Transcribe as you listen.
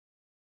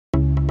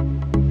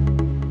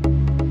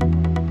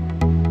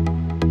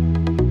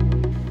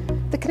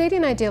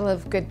Canadian ideal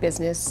of good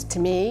business, to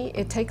me,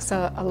 it takes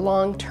a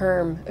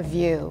long-term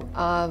view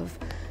of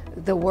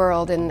the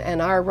world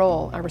and our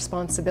role, our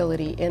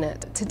responsibility in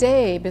it.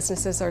 Today,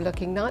 businesses are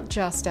looking not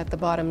just at the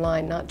bottom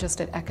line, not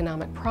just at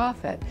economic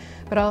profit,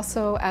 but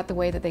also at the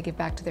way that they give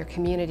back to their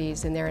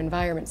communities and their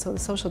environment, so the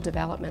social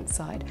development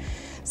side.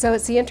 So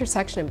it's the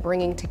intersection of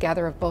bringing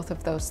together of both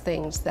of those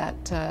things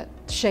that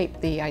shape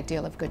the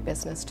ideal of good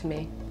business to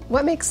me.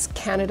 What makes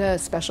Canada a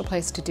special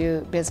place to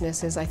do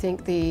business is, I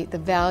think, the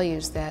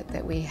values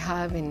that we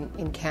have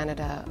in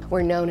Canada.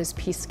 We're known as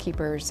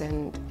peacekeepers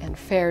and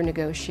fair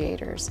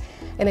negotiators.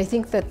 And I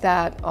think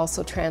that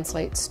also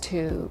translates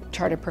to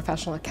chartered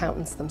professional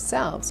accountants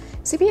themselves.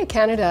 CPA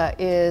Canada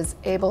is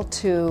able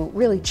to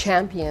really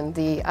champion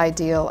the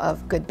ideal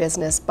of good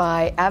business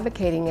by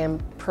advocating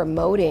and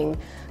promoting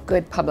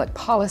good public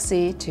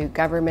policy to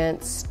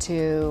governments,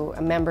 to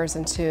members,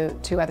 and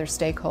to other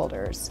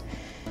stakeholders.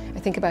 I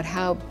think about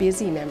how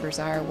busy members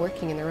are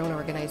working in their own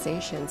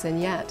organizations,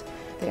 and yet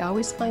they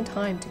always find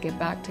time to give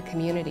back to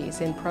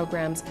communities in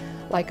programs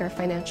like our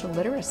financial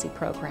literacy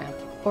program,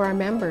 or our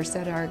members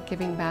that are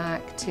giving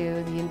back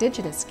to the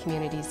Indigenous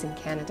communities in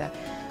Canada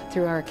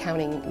through our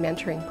accounting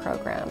mentoring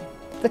program.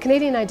 The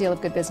Canadian ideal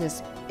of good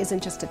business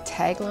isn't just a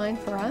tagline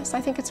for us. I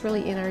think it's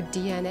really in our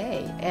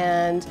DNA,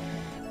 and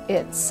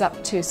it's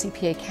up to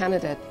CPA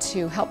Canada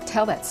to help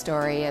tell that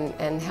story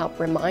and help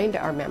remind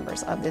our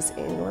members of this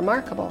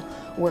remarkable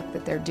work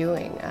that they're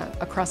doing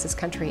across this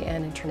country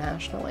and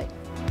internationally.